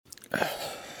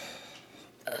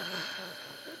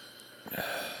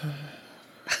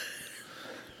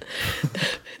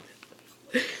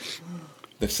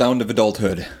sound of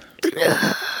adulthood.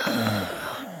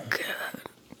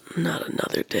 Not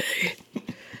another day.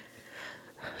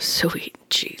 Sweet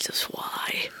Jesus,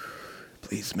 why?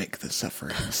 Please make the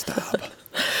suffering stop.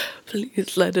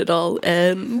 Please let it all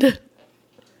end.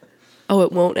 Oh,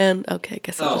 it won't end? Okay,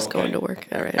 guess I'll just go okay. into work.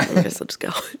 All right, I guess I'll just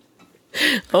go.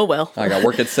 Oh, well. I got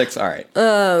work at 6. All right.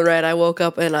 All right, I woke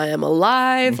up and I am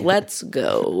alive. Let's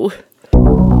go.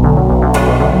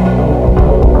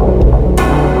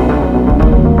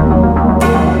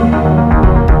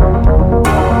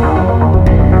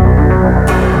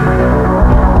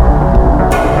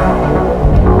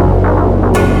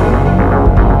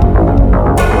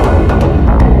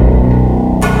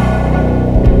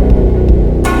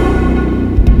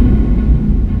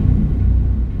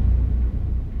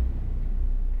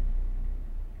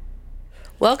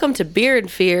 Welcome to Beer and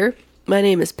Fear. My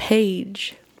name is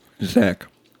Paige. Zach.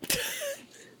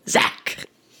 Zach.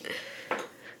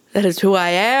 That is who I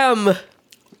am.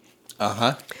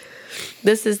 Uh-huh.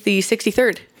 This is the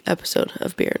 63rd episode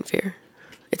of Beer and Fear.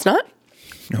 It's not?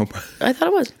 Nope. I thought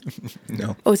it was.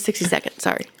 No. Oh, it's 62nd.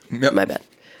 Sorry. Yep. My bad.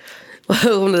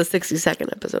 Welcome to the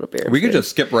 62nd episode of Beer and We Fear. could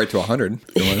just skip right to 100.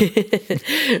 If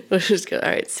you want. Let's just go. All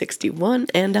right, 61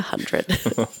 and 100.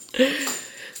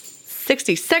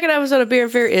 62nd episode of Beer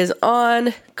and Fear is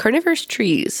on carnivorous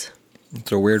trees.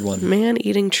 It's a weird one.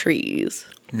 Man-eating trees.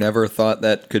 Never thought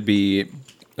that could be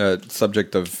a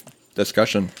subject of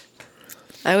discussion.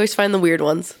 I always find the weird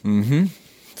ones.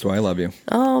 That's why I love you.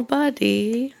 Oh,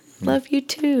 buddy. Love you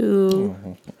too.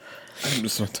 I'm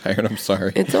just so tired. I'm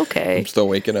sorry. It's okay. I'm still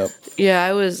waking up.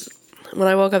 Yeah, when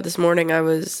I woke up this morning, I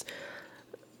was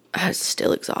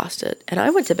still exhausted. And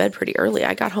I went to bed pretty early.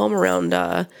 I got home around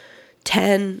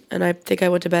 10, and I think I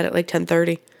went to bed at like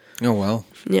 10:30. Oh, well.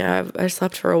 Yeah, I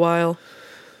slept for a while.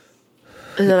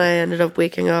 And then I ended up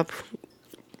waking up,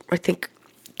 I think,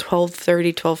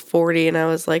 12:30, 12:40, and I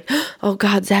was like, oh,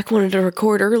 God, Zach wanted to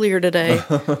record earlier today.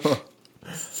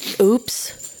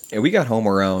 Oops. Yeah, we got home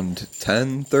around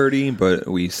 10:30, but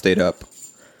we stayed up.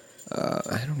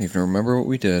 I don't even remember what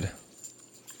we did.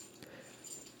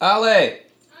 Ale,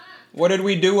 what did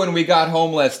we do when we got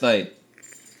home last night?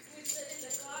 We sit in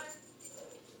the car.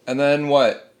 And then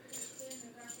what? Sit in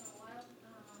the car for a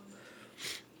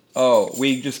while. Oh,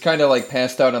 we just kind of like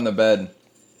passed out on the bed,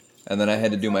 and then I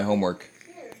had to do my homework.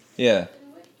 Yeah.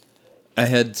 I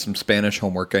had some Spanish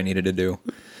homework I needed to do.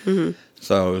 Mm-hmm.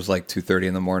 So it was like 2:30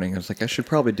 in the morning. I was like, I should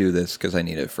probably do this because I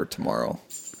need it for tomorrow.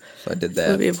 So I did That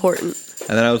would that. be important.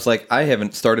 And then I was like, I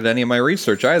haven't started any of my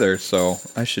research either, so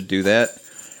I should do that.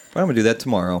 But I'm going to do that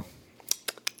tomorrow.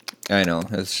 I know.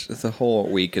 It's the whole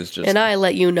week is just... And I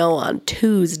let you know on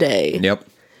Tuesday. Yep.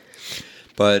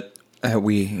 But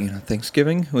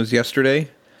Thanksgiving was yesterday.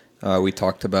 We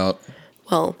talked about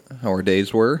Well, how our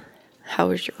days were. how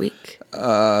was your week?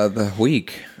 The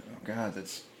week. Oh, God,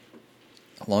 that's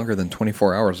longer than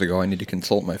 24 hours ago. I need to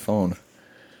consult my phone.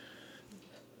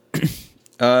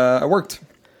 I worked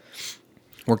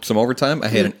some overtime. I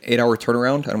had an 8-hour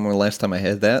turnaround. I don't know the last time I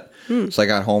had that. So I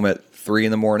got home at 3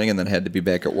 in the morning and then had to be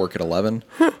back at work at 11.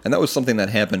 And that was something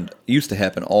that used to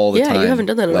happen all the time. Yeah, you haven't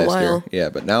done that in a last while. year. Yeah,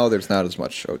 but now there's not as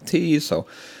much OT.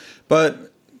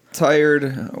 But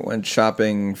tired. Went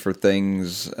shopping for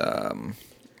things.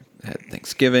 Had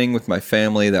Thanksgiving with my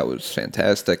family. That was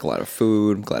fantastic. A lot of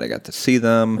food. I'm glad I got to see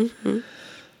them.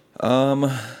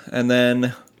 And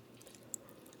then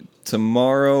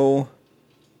tomorrow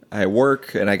I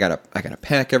work and I gotta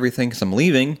pack everything because I'm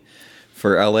leaving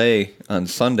for LA on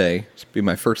Sunday. It's be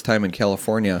my first time in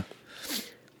California.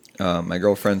 My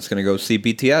girlfriend's gonna go see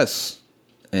BTS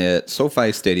at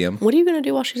SoFi Stadium. What are you going to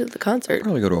do while she's at the concert?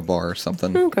 Probably go to a bar or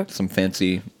something. Okay. Some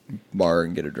fancy bar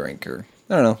and get a drink, or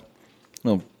I don't know.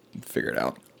 We'll figure it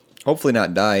out. Hopefully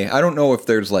not die. I don't know if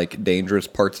there's like dangerous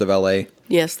parts of LA,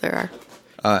 Yes, there are.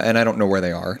 and I don't know where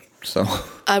they are. So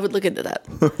I would look into that.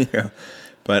 yeah,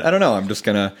 but I don't know.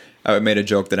 I made a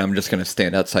joke that I'm just gonna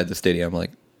stand outside the stadium,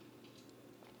 like,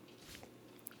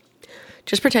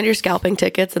 Just pretend you're scalping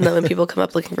tickets, and then when people come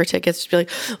up looking for tickets, just be like,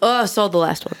 oh, I sold the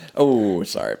last one. oh,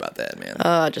 sorry about that,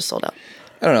 man. Just sold out.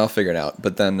 I don't know. I'll figure it out.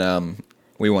 But then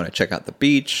we want to check out the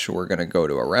beach. We're gonna go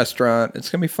to a restaurant. It's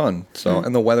gonna be fun. So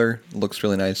and the weather looks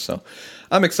really nice. So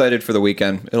I'm excited for the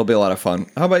weekend. It'll be a lot of fun.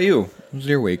 How about you? What was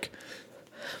your week?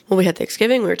 Well, we had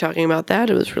Thanksgiving. We were talking about that.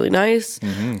 It was really nice.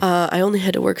 I only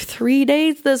had to work 3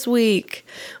 days this week.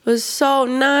 It was so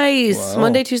nice. Wow.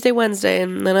 Monday, Tuesday, Wednesday.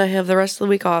 And then I have the rest of the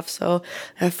week off. So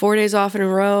I have 4 days off in a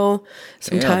row,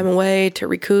 some Damn. time away to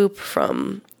recoup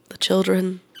from the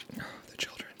children. The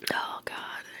children. Oh, God,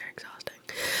 they're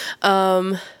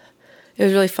exhausting. It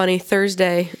was really funny.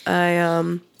 Thursday,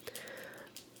 my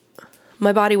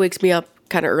body wakes me up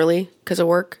kind of early because of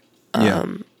work. Yeah.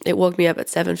 It woke me up at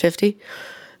 7:50.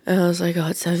 And I was like, oh,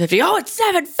 it's 7:50. Oh, it's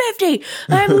 7:50.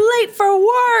 I'm late for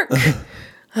work.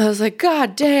 I was like,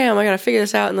 God damn, I got to figure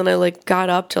this out. And then I like got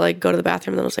up to like go to the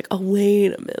bathroom. And then I was like, oh,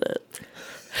 wait a minute.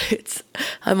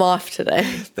 I'm off today.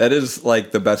 That is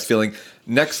like the best feeling.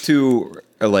 Next to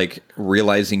like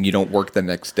realizing you don't work the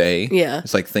next day. Yeah.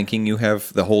 It's like thinking you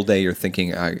have the whole day. You're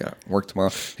thinking, I got to work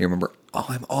tomorrow. You remember, oh,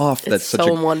 I'm off. That's such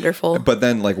so wonderful. But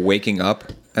then like waking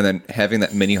up and then having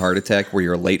that mini heart attack where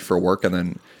you're late for work. And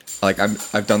then like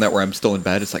I've done that where I'm still in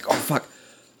bed. It's like, oh, fuck.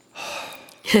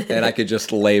 And I could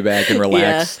just lay back and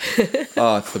relax. Yeah.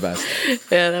 Oh, it's the best.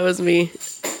 Yeah, that was me.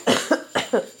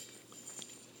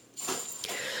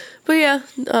 But yeah,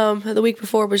 the week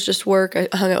before was just work. I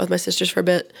hung out with my sisters for a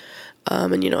bit.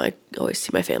 And, I always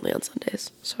see my family on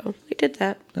Sundays. So we did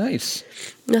that. Nice.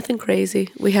 Nothing crazy.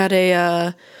 We had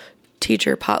a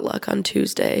teacher potluck on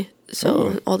Tuesday.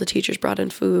 So all the teachers brought in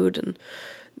food, and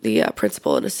the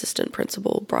principal and assistant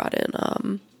principal brought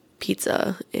in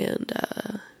pizza and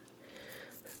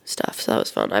stuff. So that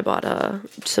was fun. I bought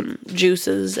some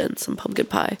juices and some pumpkin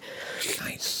pie.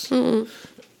 Nice.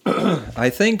 I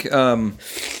think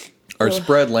our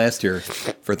spread last year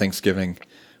for Thanksgiving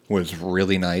was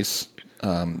really nice.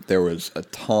 There was a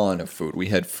ton of food. We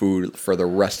had food for the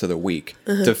rest of the week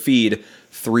to feed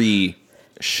 3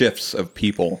 shifts of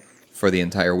people for the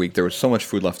entire week. There was so much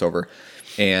food left over.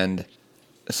 And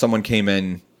someone came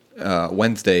in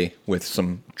Wednesday with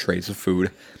some trays of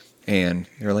food. And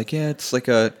they were like, yeah, it's like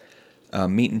a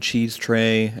meat and cheese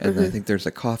tray. And I think there's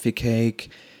a coffee cake.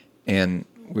 And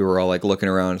we were all like looking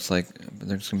around. It's like,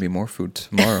 there's going to be more food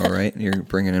tomorrow, right? You're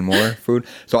bringing in more food.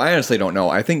 So I honestly don't know.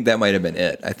 I think that might have been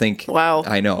it. I think. Wow.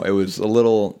 I know. It was a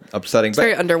little upsetting. It's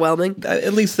very underwhelming.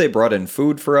 At least they brought in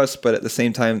food for us. But at the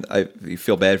same time, I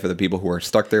feel bad for the people who are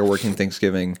stuck there working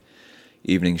Thanksgiving,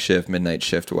 evening shift, midnight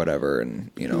shift, whatever.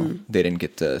 And, they didn't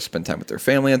get to spend time with their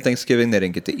family on Thanksgiving. They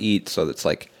didn't get to eat. So it's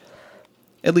like,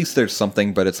 at least there's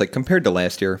something. But it's like compared to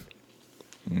last year,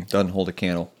 doesn't hold a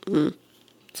candle.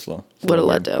 Slow. What a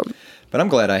letdown. But I'm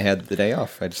glad I had the day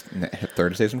off. I just had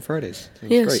Thursdays and Fridays.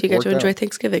 Yes, great. You got to enjoy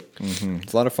Thanksgiving.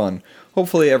 It's a lot of fun.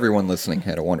 Hopefully everyone listening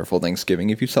had a wonderful Thanksgiving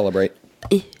if you celebrate.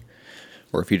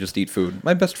 Or if you just eat food.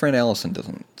 My best friend Allison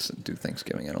doesn't do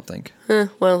Thanksgiving, I don't think.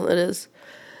 Well, it is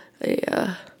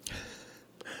a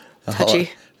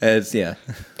touchy touchy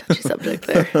subject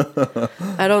there.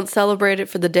 I don't celebrate it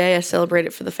for the day. I celebrate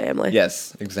it for the family.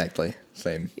 Yes, exactly.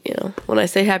 Same. When I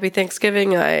say happy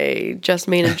Thanksgiving, I just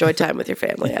mean enjoy time with your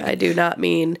family. I do not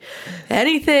mean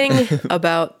anything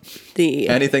about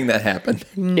anything that happened.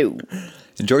 No.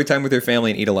 Enjoy time with your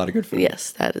family and eat a lot of good food.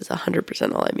 Yes, that is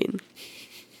 100% all I mean.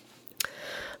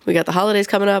 We got the holidays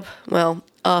coming up. Well,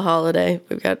 a holiday.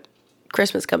 We've got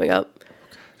Christmas coming up. Oh,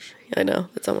 gosh. I know.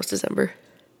 It's almost December.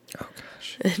 Oh,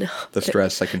 gosh. I know. The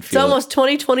stress, I can feel It's almost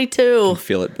 2022. I can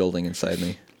feel it building inside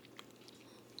me.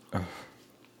 Oh.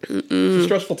 It's a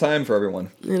stressful time for everyone.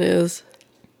 It is.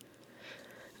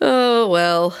 Oh,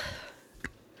 well.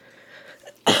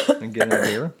 And getting a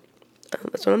beer?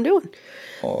 That's what I'm doing.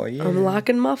 Oh, yeah. I'm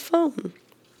locking my phone.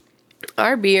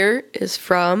 Our beer is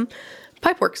from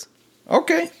Pipeworks.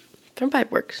 Okay. From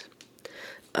Pipeworks.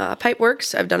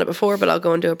 Pipeworks, I've done it before, but I'll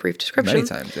go into a brief description. Many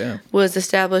times, yeah. Was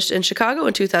established in Chicago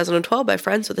in 2012 by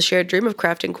friends with a shared dream of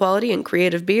crafting quality and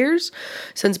creative beers.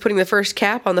 Since putting the first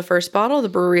cap on the first bottle, the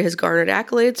brewery has garnered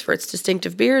accolades for its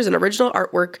distinctive beers and original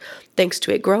artwork, thanks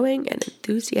to a growing and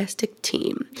enthusiastic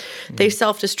team. They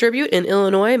self-distribute in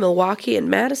Illinois, Milwaukee, and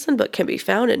Madison, but can be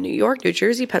found in New York, New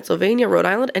Jersey, Pennsylvania, Rhode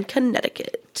Island, and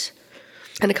Connecticut.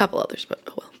 And a couple others, but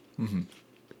oh well. Mm-hmm.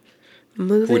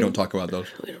 Moving. We don't talk about those.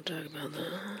 We don't talk about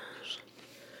those.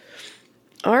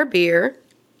 Our beer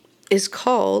is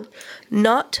called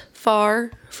Not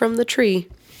Far from the Tree.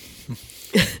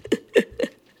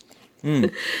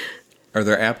 Are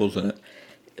there apples in it?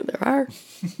 There are.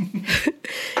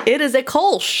 It is a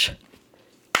Kolsch.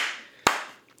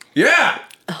 Yeah!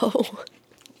 Oh.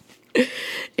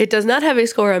 It does not have a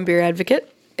score on Beer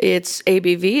Advocate. Its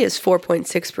ABV is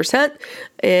 4.6%.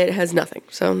 It has nothing,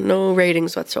 so no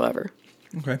ratings whatsoever.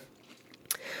 Okay.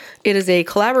 It is a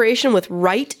collaboration with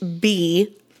Right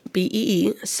B,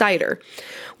 B-E-E, cider.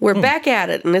 We're back at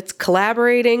it, and it's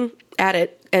collaborating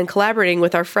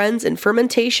with our friends in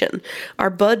fermentation, our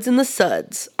buds in the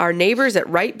suds, our neighbors at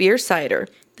Right Beer Cider.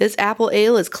 This apple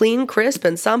ale is clean, crisp,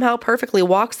 and somehow perfectly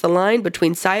walks the line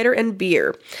between cider and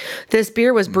beer. This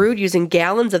beer was brewed using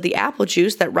gallons of the apple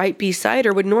juice that Right B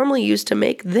Cider would normally use to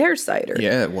make their cider.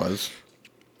 Yeah, it was.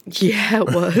 Yeah,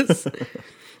 it was.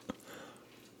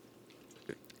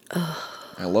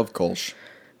 I love Kolsch.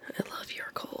 I love your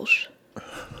Kolsch.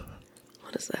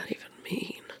 What does that even mean?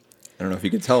 I don't know if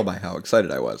you could tell by how excited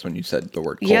I was when you said the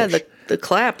word Kolsch. Yeah, the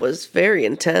clap was very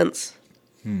intense.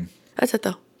 That's it,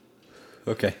 though.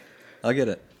 Okay. I'll get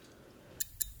it.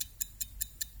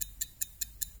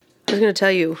 I was going to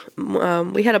tell you,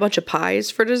 we had a bunch of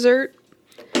pies for dessert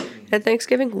at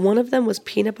Thanksgiving. One of them was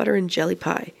peanut butter and jelly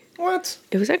pie. What?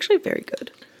 It was actually very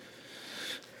good.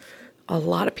 A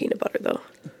lot of peanut butter, though.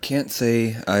 Can't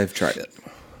say I've tried it.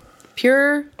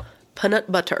 Pure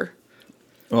peanut butter.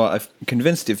 Well, I'm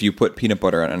convinced if you put peanut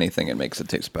butter on anything, it makes it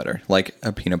taste better. Like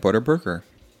a peanut butter burger.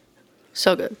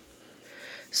 So good.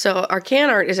 So our can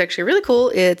art is actually really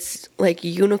cool. It's like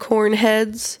unicorn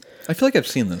heads, I feel like I've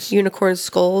seen this. unicorn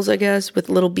skulls, I guess, with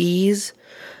little bees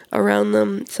around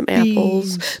them. Some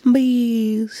apples.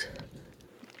 Bees.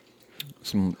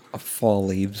 Some fall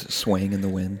leaves swaying in the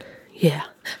wind. Yeah.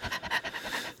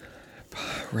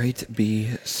 Right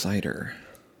B cider.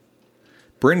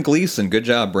 Bryn Gleason. Good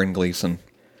job, Bryn Gleason.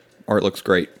 Art looks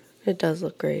great. It does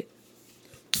look great.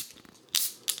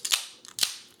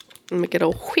 Let me get a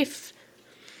whiff.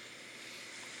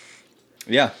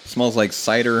 Yeah, smells like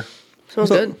cider. Smells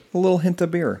with good. A little hint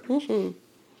of beer. Mm-hmm.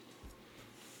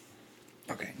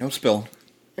 Okay, no spill.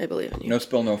 I believe in you. No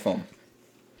spill, no foam.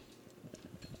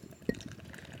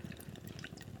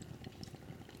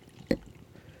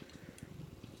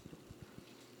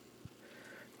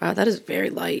 Wow, that is very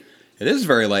light. It is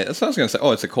very light. That's what I was going to say.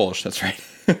 Oh, it's a Kolsch. That's right.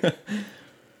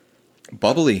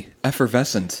 Bubbly,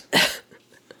 effervescent.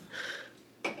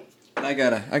 I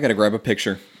gotta grab a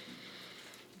picture.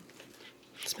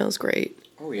 It smells great.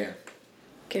 Oh yeah.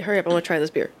 Okay, hurry up. I want to try this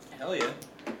beer. Hell yeah.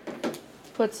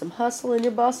 Put some hustle in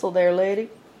your bustle there, lady.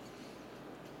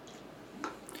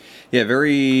 Yeah,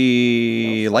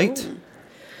 very light.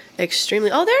 Extremely.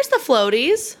 Oh, there's the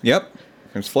floaties. Yep.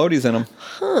 There's floaties in them.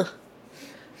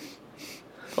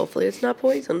 Hopefully it's not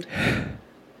poisoned.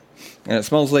 And it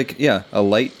smells like, yeah, a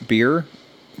light beer.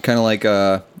 Kind of like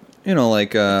a Kinda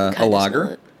a smell lager.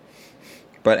 it.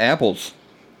 But apples.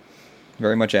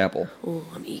 Very much apple. Oh,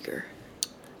 I'm eager.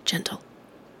 Gentle.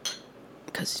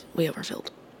 Because we overfilled.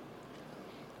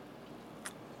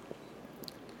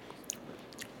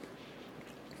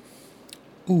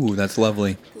 Ooh, that's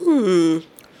lovely. It's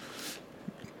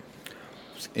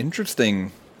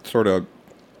interesting, sort of.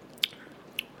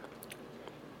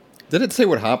 Did it say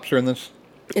what hops are in this?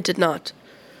 It did not.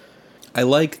 I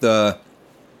like the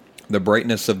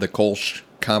brightness of the Kolsch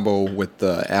combo with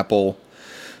the apple.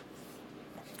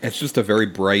 It's just a very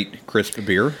bright, crisp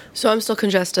beer. So I'm still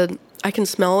congested. I can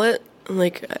smell it.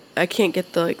 Like, I can't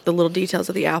get the little details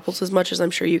of the apples as much as I'm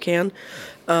sure you can.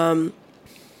 But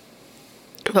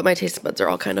my taste buds are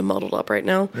all kind of muddled up right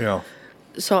now. Yeah.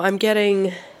 So I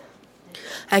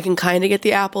can kind of get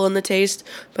the apple in the taste,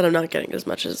 but I'm not getting as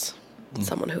much as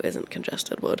someone who isn't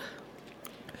congested would.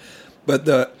 But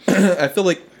I feel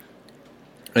like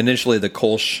initially the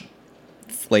Kolsch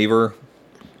flavor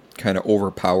kind of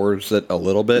overpowers it a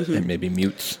little bit and maybe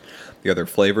mutes the other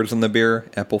flavors in the beer,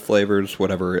 apple flavors,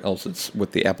 whatever else it's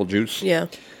with the apple juice. Yeah.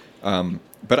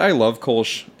 But I love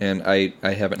Kolsch, and I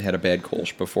haven't had a bad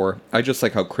Kolsch before. I just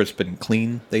like how crisp and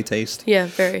clean they taste. Yeah,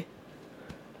 very.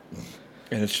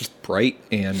 And it's just bright,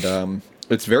 and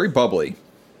it's very bubbly.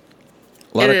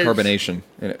 A lot It of is. carbonation,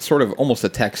 and it sort of almost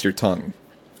attacks your tongue.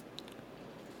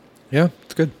 Yeah,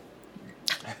 it's good.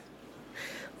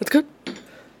 That's good.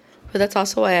 But that's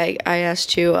also why I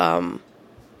asked you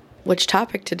which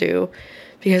topic to do,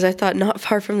 because I thought Not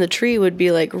Far From the Tree would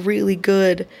be like really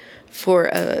good for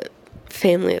a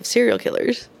family of serial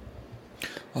killers.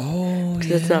 Oh,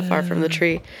 Because it's not far from the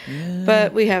tree. Yeah.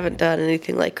 But we haven't done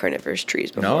anything like carnivorous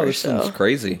trees before. No, this so. one's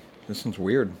crazy. This one's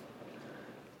weird.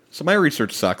 So my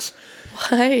research sucks.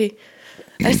 Why?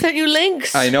 I sent you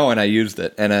links. I know, and I used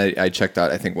it, and I checked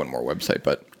out, I think, one more website,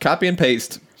 but copy and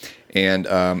paste, and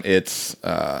it's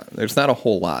there's not a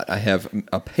whole lot. I have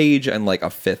a page and like a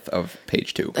fifth of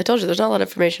page 2. I told you there's not a lot of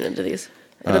information into these.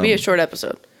 It'll be a short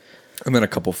episode. And then a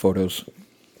couple photos.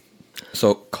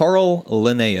 So Carl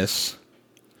Linnaeus,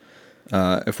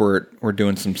 if we're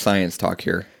doing some science talk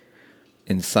here,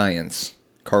 in science,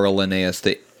 Carl Linnaeus,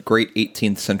 the great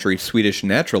 18th century Swedish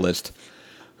naturalist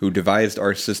who devised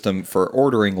our system for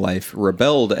ordering life,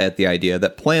 rebelled at the idea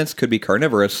that plants could be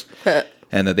carnivorous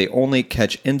and that they only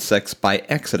catch insects by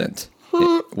accident.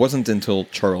 It wasn't until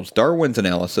Charles Darwin's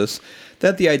analysis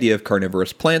that the idea of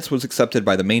carnivorous plants was accepted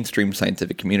by the mainstream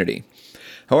scientific community.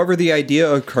 However, the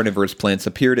idea of carnivorous plants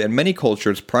appeared in many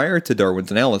cultures prior to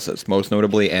Darwin's analysis, most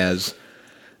notably as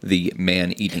the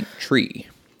man-eating tree.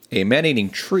 A man-eating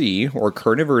tree, or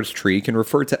carnivorous tree, can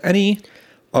refer to any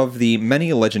of the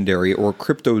many legendary or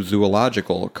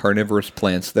cryptozoological carnivorous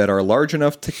plants that are large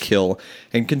enough to kill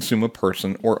and consume a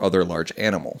person or other large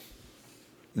animal.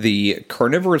 The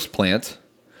carnivorous plant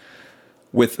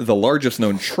with the largest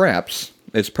known traps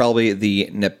is probably the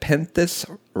Nepenthes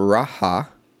raha,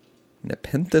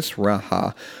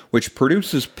 which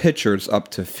produces pitchers up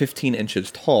to 15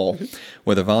 inches tall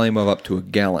with a volume of up to a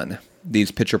gallon.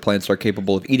 These pitcher plants are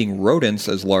capable of eating rodents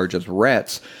as large as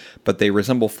rats, but they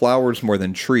resemble flowers more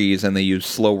than trees, and they use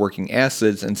slow-working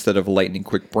acids instead of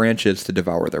lightning-quick branches to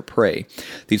devour their prey.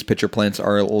 These pitcher plants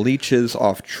are leeches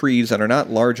off trees and are not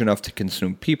large enough to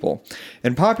consume people.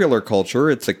 In popular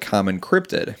culture, it's a common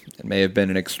cryptid. It may have been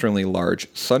an extremely large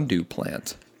sundew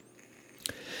plant.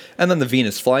 And then the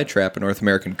Venus flytrap, a North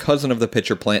American cousin of the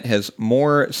pitcher plant, has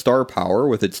more star power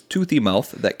with its toothy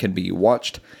mouth that can be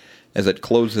watched as it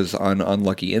closes on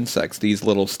unlucky insects. These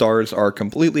little stars are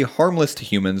completely harmless to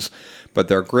humans, but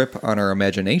their grip on our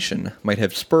imagination might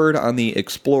have spurred on the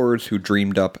explorers who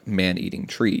dreamed up man-eating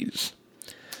trees.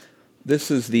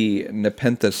 This is the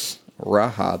Nepenthes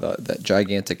raha, that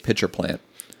gigantic pitcher plant,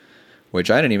 which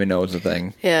I didn't even know was a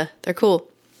thing. Yeah, they're cool.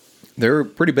 They're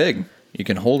pretty big. You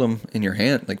can hold them in your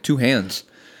hand, like 2 hands.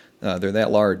 They're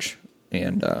that large,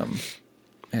 and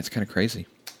it's kind of crazy.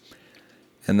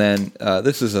 And then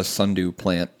this is a sundew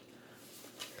plant.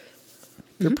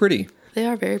 They're pretty. They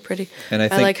are very pretty. And I I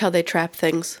think- like how they trap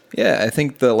things. Yeah, I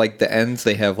think the ends,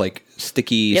 they have like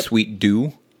sticky, Yep. sweet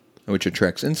dew, which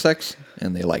attracts insects,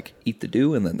 and they like eat the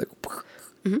dew, and then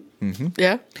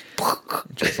Yeah.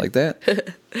 just like that.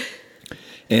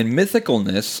 In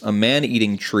mythicalness, a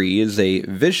man-eating tree is a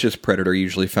vicious predator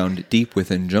usually found deep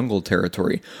within jungle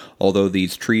territory. Although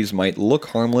these trees might look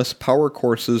harmless, power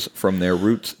courses from their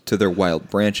roots to their wild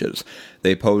branches.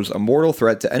 They pose a mortal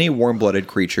threat to any warm-blooded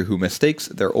creature who mistakes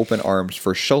their open arms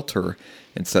for shelter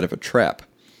instead of a trap.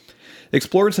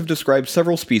 Explorers have described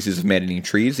several species of man-eating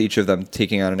trees, each of them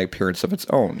taking on an appearance of its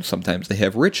own. Sometimes they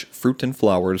have rich fruit and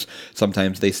flowers,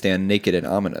 sometimes they stand naked and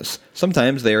ominous.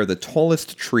 Sometimes they are the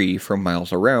tallest tree for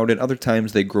miles around, and other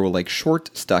times they grow like short,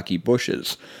 stocky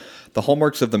bushes. The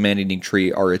hallmarks of the man-eating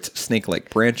tree are its snake-like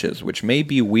branches, which may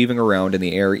be weaving around in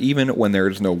the air even when there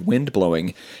is no wind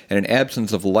blowing, and an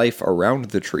absence of life around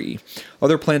the tree.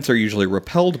 Other plants are usually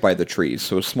repelled by the trees,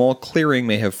 so a small clearing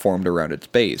may have formed around its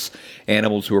base.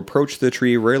 Animals who approach the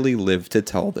tree rarely live to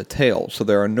tell the tale, so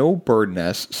there are no bird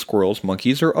nests, squirrels,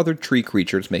 monkeys, or other tree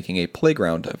creatures making a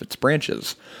playground of its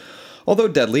branches. Although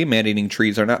deadly, man-eating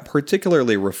trees are not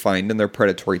particularly refined in their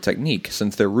predatory technique.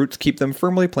 Since their roots keep them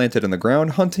firmly planted in the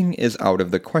ground, hunting is out of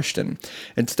the question.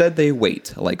 Instead, they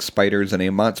wait, like spiders in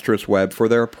a monstrous web, for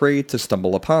their prey to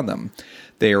stumble upon them.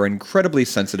 They are incredibly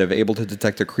sensitive, able to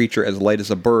detect a creature as light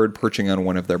as a bird perching on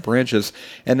one of their branches,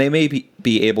 and they may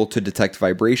be able to detect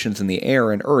vibrations in the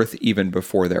air and earth even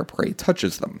before their prey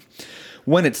touches them.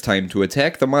 When it's time to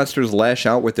attack, the monsters lash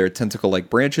out with their tentacle-like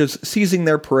branches, seizing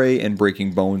their prey and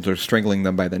breaking bones or strangling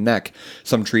them by the neck.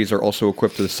 Some trees are also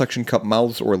equipped with suction cup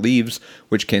mouths or leaves,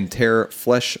 which can tear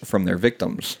flesh from their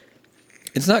victims.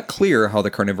 It's not clear how the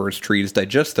carnivorous trees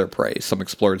digest their prey. Some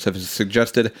explorers have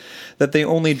suggested that they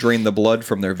only drain the blood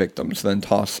from their victims, then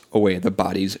toss away the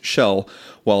body's shell,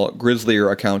 while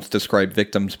grislier accounts describe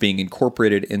victims being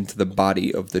incorporated into the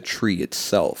body of the tree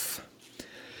itself.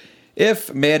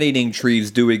 If man-eating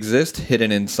trees do exist,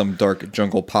 hidden in some dark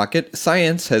jungle pocket,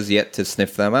 science has yet to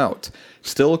sniff them out.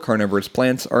 Still, carnivorous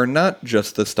plants are not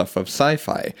just the stuff of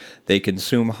sci-fi. They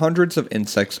consume hundreds of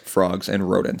insects, frogs,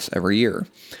 and rodents every year.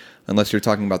 Unless you're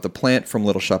talking about the plant from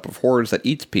Little Shop of Horrors that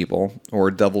eats people, or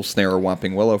Devil's Snare or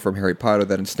Whomping Willow from Harry Potter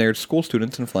that ensnares school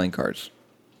students in flying cars.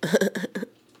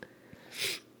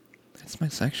 That's my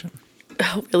section.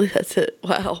 Oh, really? That's it?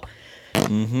 Wow.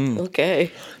 Mm-hmm.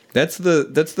 Okay. That's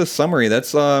the summary.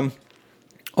 That's all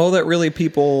that really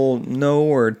people know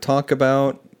or talk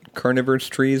about carnivorous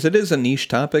trees. It is a niche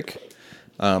topic,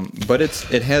 but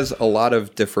it has a lot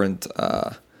of different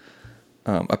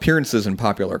appearances in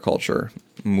popular culture,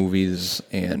 movies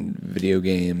and video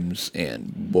games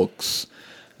and books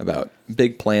about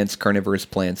big plants, carnivorous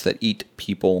plants that eat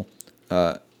people.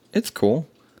 It's cool.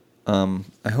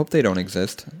 I hope they don't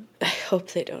exist. I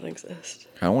hope they don't exist.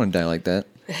 I don't want to die like that.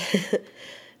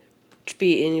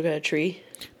 Be eaten by a tree.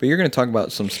 But you're going to talk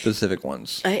about some specific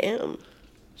ones. I am.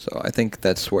 So I think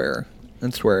that's where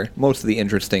most of the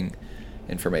interesting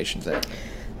information's at.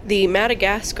 The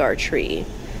Madagascar tree.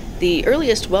 The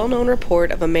earliest well-known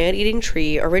report of a man-eating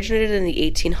tree originated in the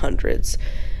 1800s.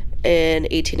 In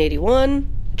 1881,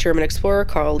 German explorer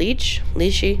Karl Leach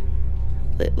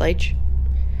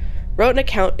wrote an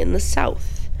account in the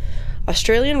south.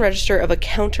 Australian register of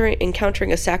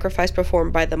encountering a sacrifice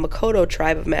performed by the Makoto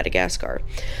tribe of Madagascar.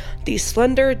 These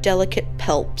slender, delicate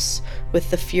pelps,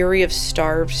 with the fury of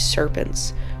starved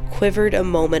serpents, quivered a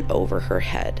moment over her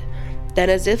head. Then,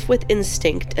 as if with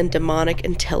instinct and demonic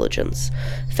intelligence,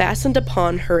 fastened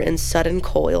upon her in sudden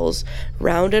coils,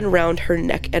 round and round her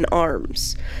neck and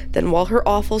arms. Then, while her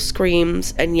awful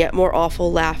screams and yet more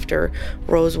awful laughter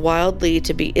rose wildly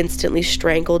to be instantly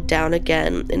strangled down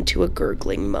again into a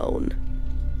gurgling moan.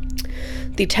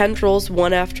 The tendrils,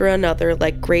 one after another,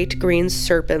 like great green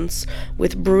serpents,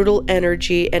 with brutal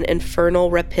energy and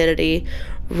infernal rapidity,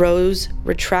 rose,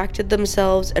 retracted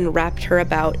themselves, and wrapped her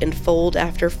about in fold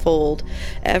after fold,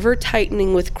 ever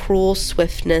tightening with cruel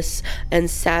swiftness and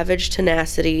savage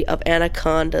tenacity of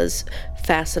anacondas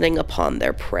fastening upon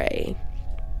their prey.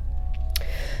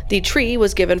 The tree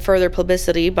was given further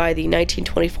publicity by the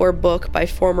 1924 book by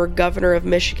former governor of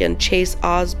Michigan Chase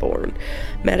Osborne,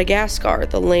 Madagascar,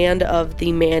 the Land of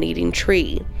the Man-Eating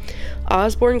Tree.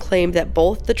 Osborne claimed that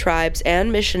both the tribes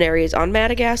and missionaries on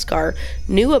Madagascar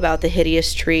knew about the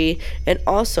hideous tree and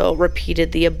also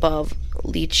repeated the above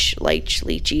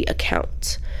lychee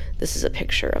account. This is a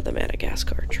picture of the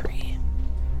Madagascar tree.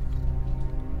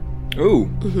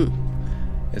 Ooh.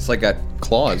 It's like got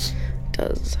claws. It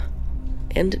does.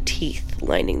 And teeth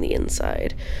lining the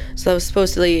inside. So that was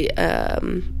supposedly, I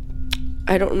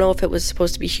don't know if it was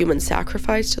supposed to be human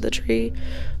sacrifice to the tree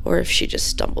or if she just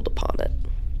stumbled upon it.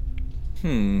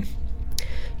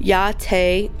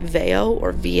 Yate Veo,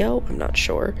 or Vio, I'm not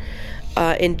sure.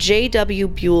 In J.W.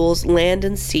 Buell's Land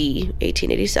and Sea,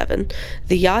 1887,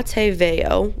 the Yate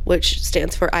Veo, which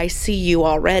stands for I See You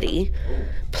Already,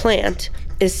 plant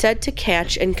is said to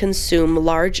catch and consume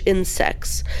large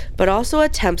insects, but also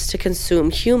attempts to consume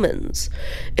humans.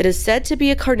 It is said to be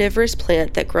a carnivorous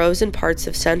plant that grows in parts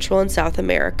of Central and South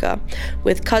America,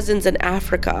 with cousins in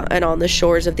Africa and on the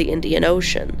shores of the Indian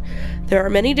Ocean. There are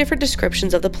many different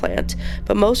descriptions of the plant,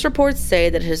 but most reports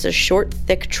say that it has a short,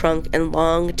 thick trunk and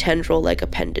long tendril-like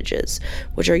appendages,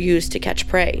 which are used to catch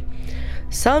prey.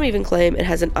 Some even claim it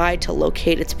has an eye to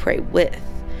locate its prey with.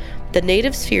 The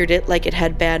natives feared it like it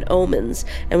had bad omens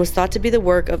and was thought to be the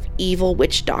work of evil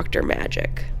witch doctor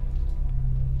magic.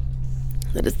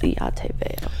 That is the Yate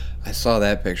Veo. I saw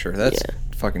that picture. That's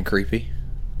fucking creepy.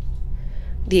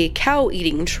 The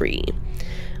cow-eating tree.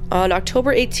 On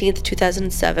October 18th,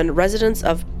 2007, residents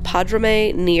of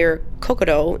Padrome near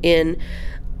Kokodo in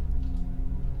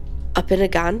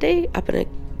Upinagandi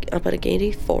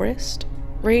Forest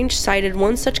Range cited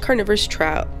one such carnivorous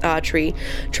tree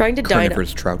trying to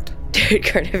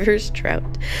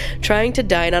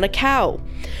dine on a cow.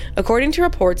 According to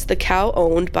reports, the cow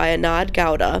owned by Anand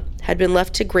Gowda had been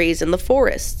left to graze in the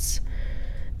forests.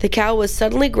 The cow was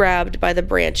suddenly grabbed by the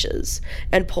branches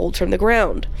and pulled from the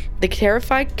ground. The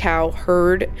terrified cow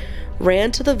herd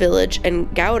ran to the village, and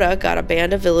Gowda got a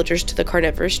band of villagers to the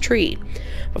carnivorous tree.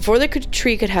 Before the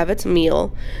tree could have its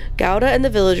meal, Gowda and the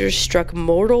villagers struck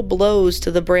mortal blows to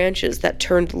the branches that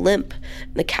turned limp,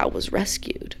 and the cow was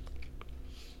rescued.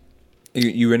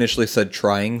 You initially said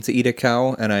trying to eat a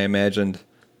cow, and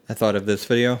I thought of this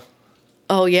video.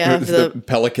 Oh, yeah. The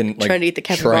pelican trying to eat the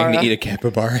capybara. Trying to eat a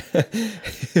capybara.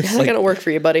 That's not going to work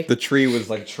for you, buddy. The tree was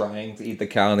like trying to eat the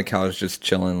cow, and the cow was just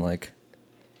chilling like...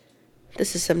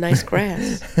 This is some nice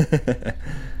grass.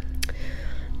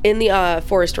 In the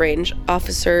forest range,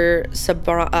 Officer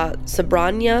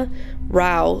Sabranya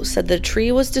Rao said the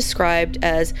tree was described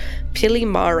as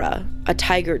Pilimara, a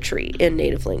tiger tree, in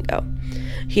native lingo.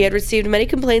 He had received many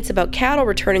complaints about cattle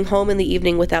returning home in the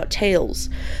evening without tails.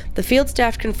 The field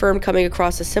staff confirmed coming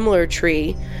across a similar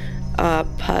tree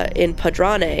in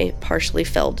Padrane, partially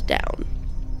felled down.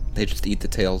 They just eat the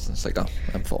tails, and it's like, oh,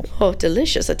 I'm full. Oh,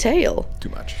 delicious, a tail. Too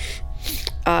much.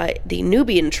 The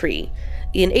Nubian tree.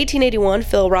 In 1881,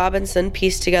 Phil Robinson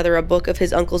pieced together a book of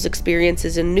his uncle's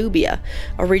experiences in Nubia,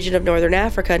 a region of northern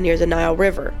Africa near the Nile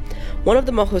River. One of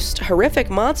the most horrific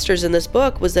monsters in this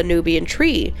book was the Nubian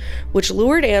tree, which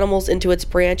lured animals into its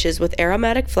branches with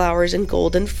aromatic flowers and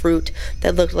golden fruit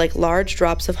that looked like large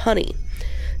drops of honey.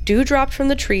 Dew dropped from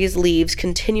the tree's leaves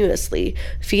continuously,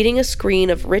 feeding a screen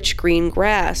of rich green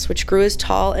grass, which grew as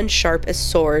tall and sharp as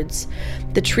swords.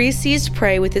 The tree seized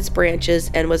prey with its branches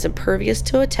and was impervious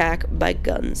to attack by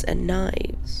guns and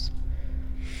knives.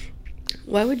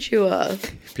 Why would you,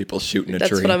 People shooting a That's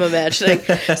tree. what I'm imagining.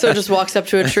 So it just walks up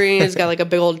to a tree and he's got like a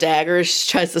big old dagger. She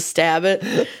tries to stab it.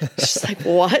 She's like,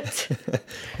 what?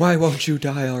 Why won't you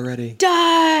die already?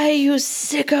 Die, you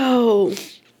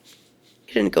sicko!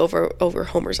 You didn't go over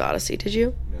Homer's Odyssey, did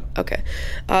you? No. Okay.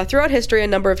 Throughout history, a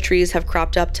number of trees have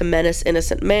cropped up to menace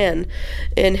innocent man.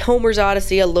 In Homer's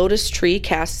Odyssey, a lotus tree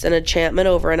casts an enchantment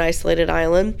over an isolated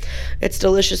island. Its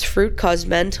delicious fruit caused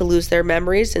men to lose their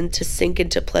memories and to sink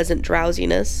into pleasant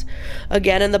drowsiness.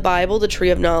 Again, in the Bible, the tree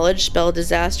of knowledge spelled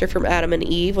disaster from Adam and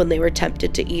Eve when they were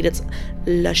tempted to eat its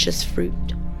luscious fruit.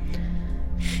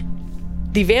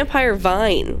 The Vampire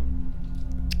Vine.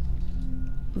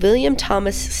 William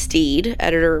Thomas Steed,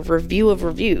 editor of Review of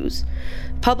Reviews,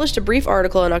 published a brief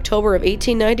article in October of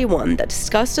 1891 that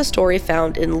discussed a story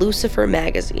found in Lucifer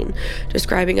magazine,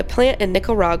 describing a plant in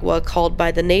Nicaragua called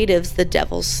by the natives the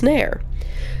Devil's Snare.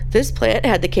 This plant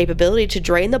had the capability to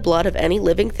drain the blood of any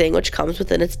living thing which comes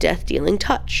within its death-dealing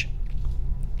touch.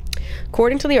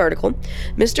 According to the article,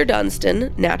 Mr.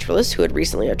 Dunstan, naturalist who had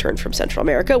recently returned from Central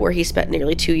America, where he spent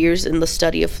nearly 2 years in the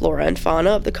study of flora and fauna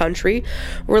of the country,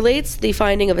 relates the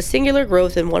finding of a singular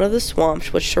growth in one of the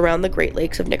swamps which surround the Great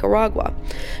Lakes of Nicaragua.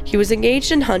 He was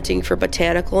engaged in hunting for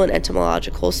botanical and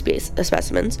entomological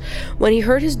specimens when he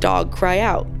heard his dog cry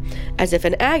out, as if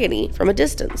in agony, from a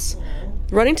distance.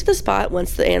 Running to the spot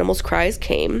whence the animal's cries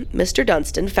came, Mr.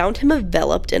 Dunstan found him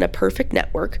enveloped in a perfect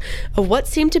network of what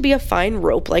seemed to be a fine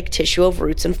rope-like tissue of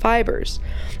roots and fibers.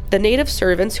 The native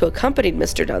servants who accompanied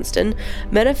Mr. Dunstan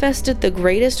manifested the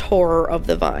greatest horror of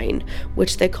the vine,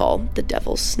 which they called the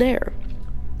Devil's Snare,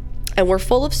 and were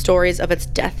full of stories of its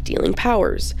death-dealing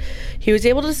powers. He was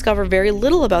able to discover very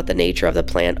little about the nature of the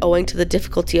plant owing to the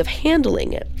difficulty of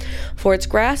handling it, for its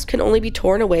grasp can only be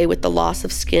torn away with the loss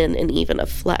of skin and even of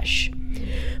flesh.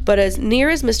 But as near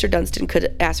as Mr. Dunstan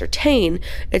could ascertain,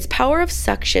 its power of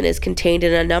suction is contained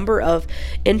in a number of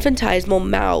infinitesimal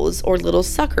mouths or little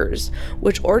suckers,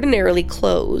 which ordinarily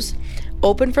close,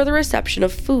 open for the reception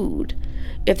of food.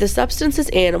 If the substance is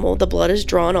animal, the blood is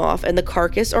drawn off and the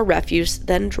carcass or refuse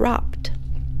then dropped.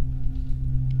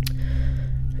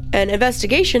 An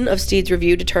investigation of Steed's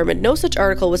review determined no such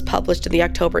article was published in the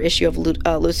October issue of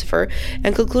Lucifer,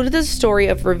 and concluded that the story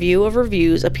of Review of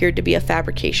Reviews appeared to be a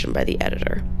fabrication by the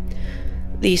editor.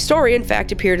 The story, in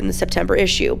fact, appeared in the September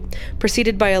issue,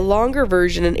 preceded by a longer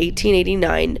version in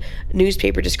 1889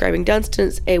 newspaper describing Dunstan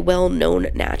as a well-known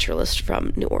naturalist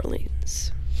from New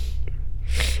Orleans.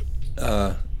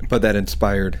 But that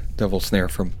inspired Devil's Snare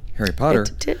from Harry Potter,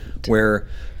 It did. where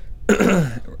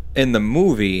in the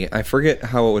movie, I forget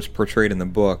how it was portrayed in the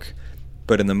book,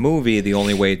 but in the movie, the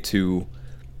only way to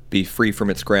be free from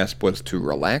its grasp was to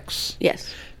relax.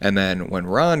 Yes. And then when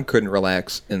Ron couldn't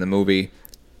relax in the movie,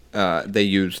 they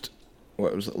used,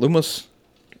 what was it, Lumos?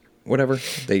 Whatever.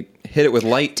 They hit it with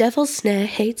light. Devil's Snare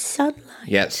hates sunlight.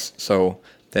 Yes. So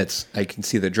that's, I can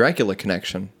see the Dracula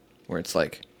connection, where it's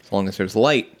like, as long as there's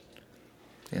light,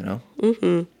 you know?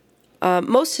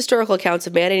 Most historical accounts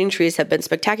of man-eating trees have been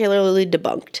spectacularly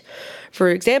debunked. For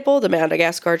example, the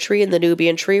Madagascar tree and the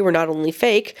Nubian tree were not only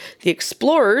fake, the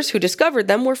explorers who discovered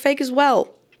them were fake as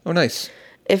well. Oh, nice.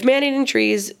 If man-eating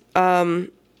trees do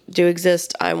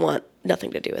exist, I want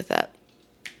nothing to do with that.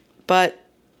 But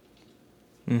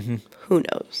who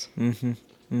knows?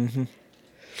 I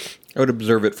would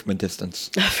observe it from a distance.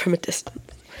 From a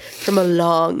distance. From a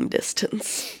long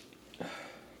distance.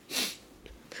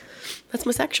 That's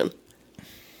my section.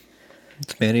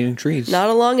 It's man-eating trees.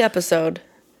 Not a long episode.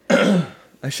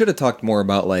 I should have talked more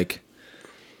about, like,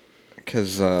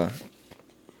 because, well,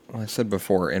 I said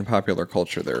before, in popular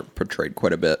culture, they're portrayed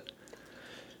quite a bit.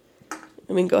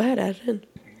 I mean, go ahead, add it in.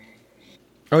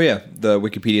 Oh, yeah, the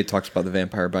Wikipedia talks about the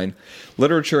vampire vine.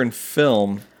 Literature and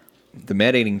film, The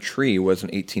Man-Eating Tree was an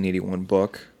 1881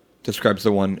 book. Describes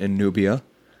the one in Nubia.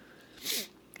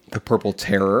 The Purple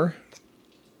Terror.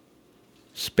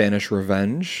 Spanish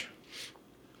Revenge.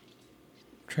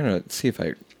 I'm trying to see if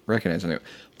I recognize any.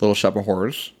 Little Shop of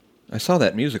Horrors. I saw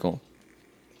that musical.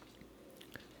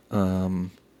 Did you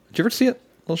ever see it?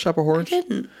 Little Shop of Horrors? I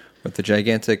didn't. With the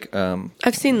gigantic...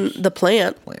 I've seen the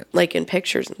plant, like in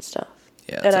pictures and stuff.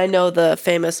 Yeah, and I know the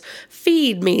famous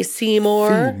 "Feed Me,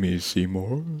 Seymour." Feed me,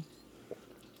 Seymour.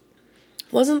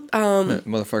 Wasn't That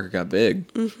motherfucker got big.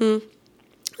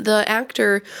 the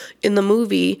actor in the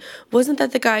movie, wasn't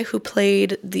that the guy who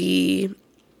played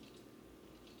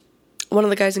one of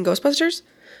the guys in Ghostbusters?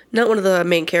 Not one of the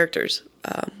main characters.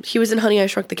 He was in Honey, I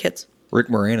Shrunk the Kids. Rick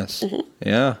Moranis.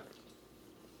 Yeah.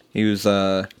 He was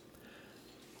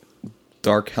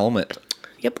Dark Helmet.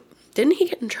 Yep. Didn't he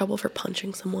get in trouble for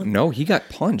punching someone? No, he got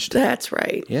punched. That's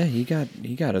right. Yeah, he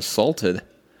got assaulted.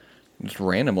 Just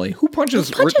randomly. Who punches,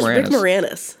 Who punches Rick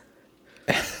Moranis?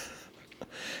 Rick Moranis?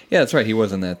 Yeah, that's right. He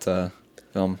was in that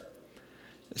film.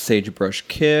 Sagebrush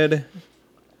Kid.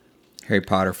 Harry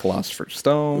Potter Philosopher's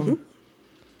Stone.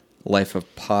 Life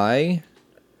of Pi.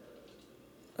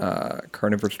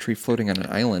 Carnivorous Tree Floating on an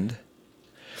Island.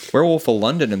 Werewolf of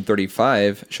London in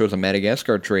 35 shows a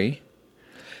Madagascar tree.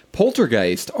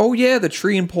 Poltergeist. Oh, yeah, the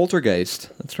tree in Poltergeist.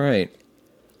 That's right.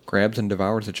 Grabs and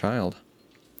devours a child.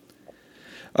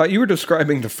 You were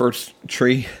describing the first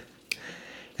tree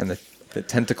and the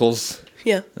tentacles.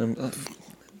 Yeah.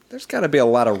 There's got to be a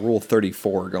lot of Rule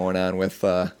 34 going on with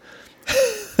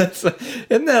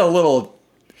Isn't that a little,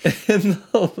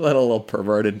 isn't that a little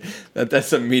perverted?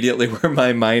 That's immediately where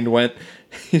my mind went.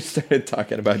 You started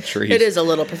talking about trees. It is a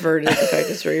little perverted, the fact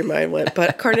that's where your mind went.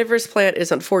 But carnivorous plant is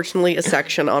unfortunately a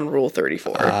section on Rule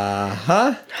 34.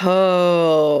 Uh-huh.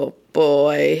 Oh,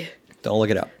 boy. Don't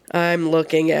look it up. I'm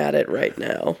looking at it right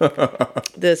now.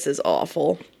 This is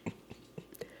awful.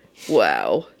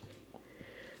 Wow.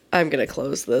 I'm going to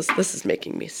close this. This is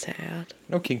making me sad.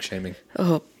 No kink shaming.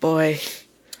 Oh, boy.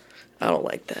 I don't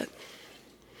like that.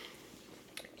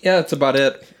 Yeah, that's about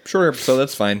it. Shorter episode,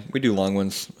 that's fine. We do long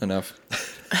ones enough.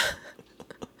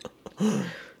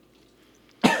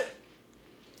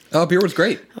 Oh, beer was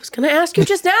great. I was going to ask you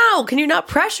just now. Can you not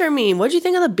pressure me? What'd you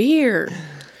think of the beer?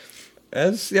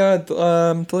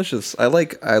 Delicious.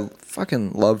 I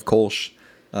fucking love Kolsch.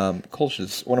 Kolsch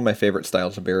is one of my favorite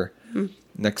styles of beer,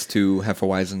 next to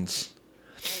Hefeweizen's.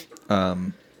 I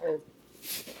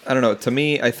don't know. To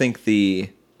me, I think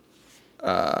the NE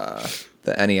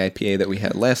IPA that we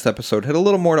had last episode had a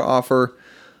little more to offer,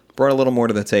 brought a little more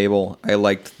to the table. I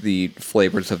liked the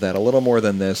flavors of that a little more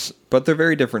than this, but they're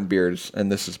very different beers, and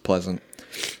this is pleasant.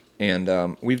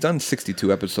 And we've done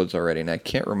 62 episodes already, and I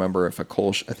can't remember if I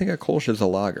think a Kolsch is a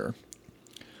lager.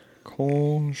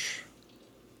 Kolsch.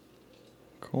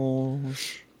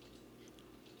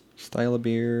 Style of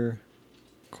beer.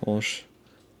 Kolsch.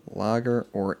 Lager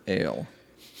or ale.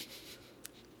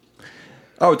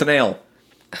 Oh, it's an ale.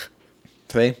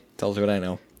 Today tells you what I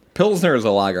know. Pilsner is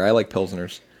a lager. I like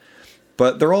Pilsners.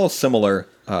 But they're all similar.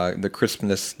 The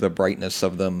crispness, the brightness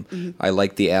of them. Mm-hmm. I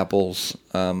like the apples.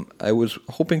 I was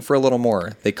hoping for a little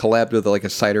more. They collabed with like a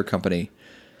cider company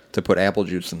to put apple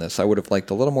juice in this. I would have liked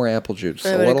a little more apple juice.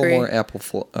 A little more apple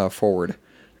forward.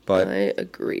 But I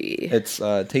agree. It's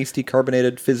tasty,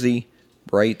 carbonated, fizzy,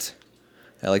 bright.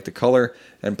 I like the color.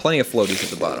 And plenty of floaties at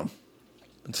the bottom.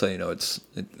 And so, you know, it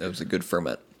was a good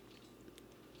ferment.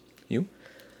 You?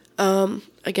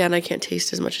 Again, I can't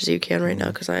taste as much as you can right now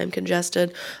because I am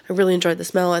congested. I really enjoyed the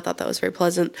smell. I thought that was very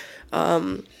pleasant.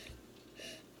 Very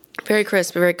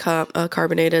crisp, very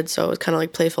carbonated, so it's kind of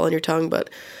like playful on your tongue.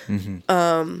 But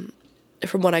from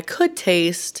what I could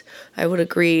taste, I would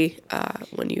agree.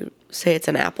 When you say it's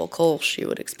an apple Kolsch, you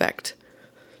would expect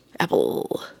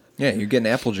apple. Yeah, you're getting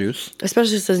apple juice.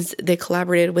 Especially since they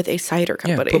collaborated with a cider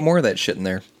company. Yeah, put more of that shit in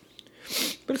there.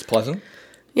 But it's pleasant.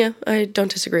 Yeah, I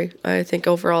don't disagree. I think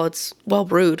overall it's well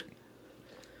brewed.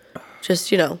 Just,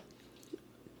 could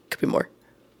be more.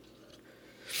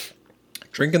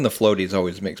 Drinking the floaties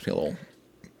always makes me a little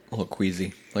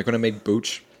queasy. Like when I made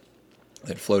booch,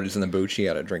 that floaties in the booch, you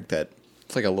gotta drink that.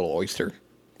 It's like a little oyster.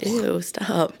 Ew,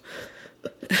 stop.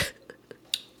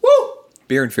 Woo!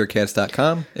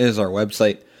 Beerandfearcast.com is our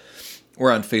website.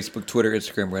 We're on Facebook, Twitter,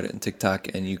 Instagram, Reddit, and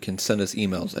TikTok, and you can send us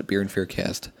emails at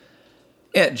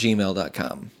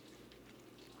beerandfearcast@gmail.com.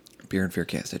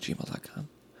 Beerandfearcast@gmail.com.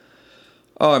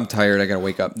 Oh, I'm tired. I gotta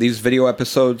wake up. These video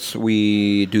episodes,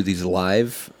 we do these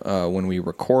live when we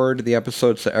record the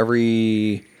episodes. So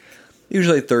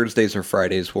usually Thursdays or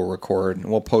Fridays we'll record, and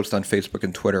we'll post on Facebook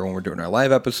and Twitter when we're doing our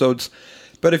live episodes.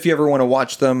 But if you ever want to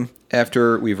watch them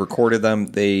after we've recorded them,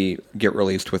 they get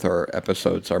released with our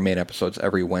main episodes,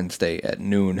 every Wednesday at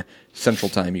noon Central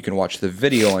Time. You can watch the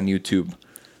video on YouTube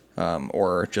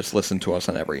or just listen to us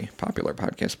on every popular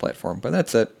podcast platform. But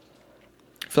that's it.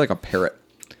 I feel like a parrot.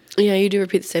 Yeah, you do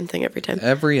repeat the same thing every time.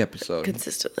 Every episode.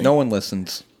 Consistently. No one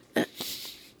listens.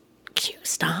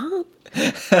 Stop.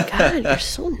 God, you're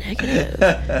so negative.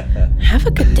 Have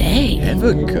a good day. Have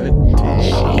a good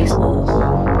day. Jesus.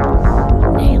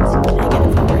 Nancy,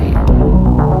 negative.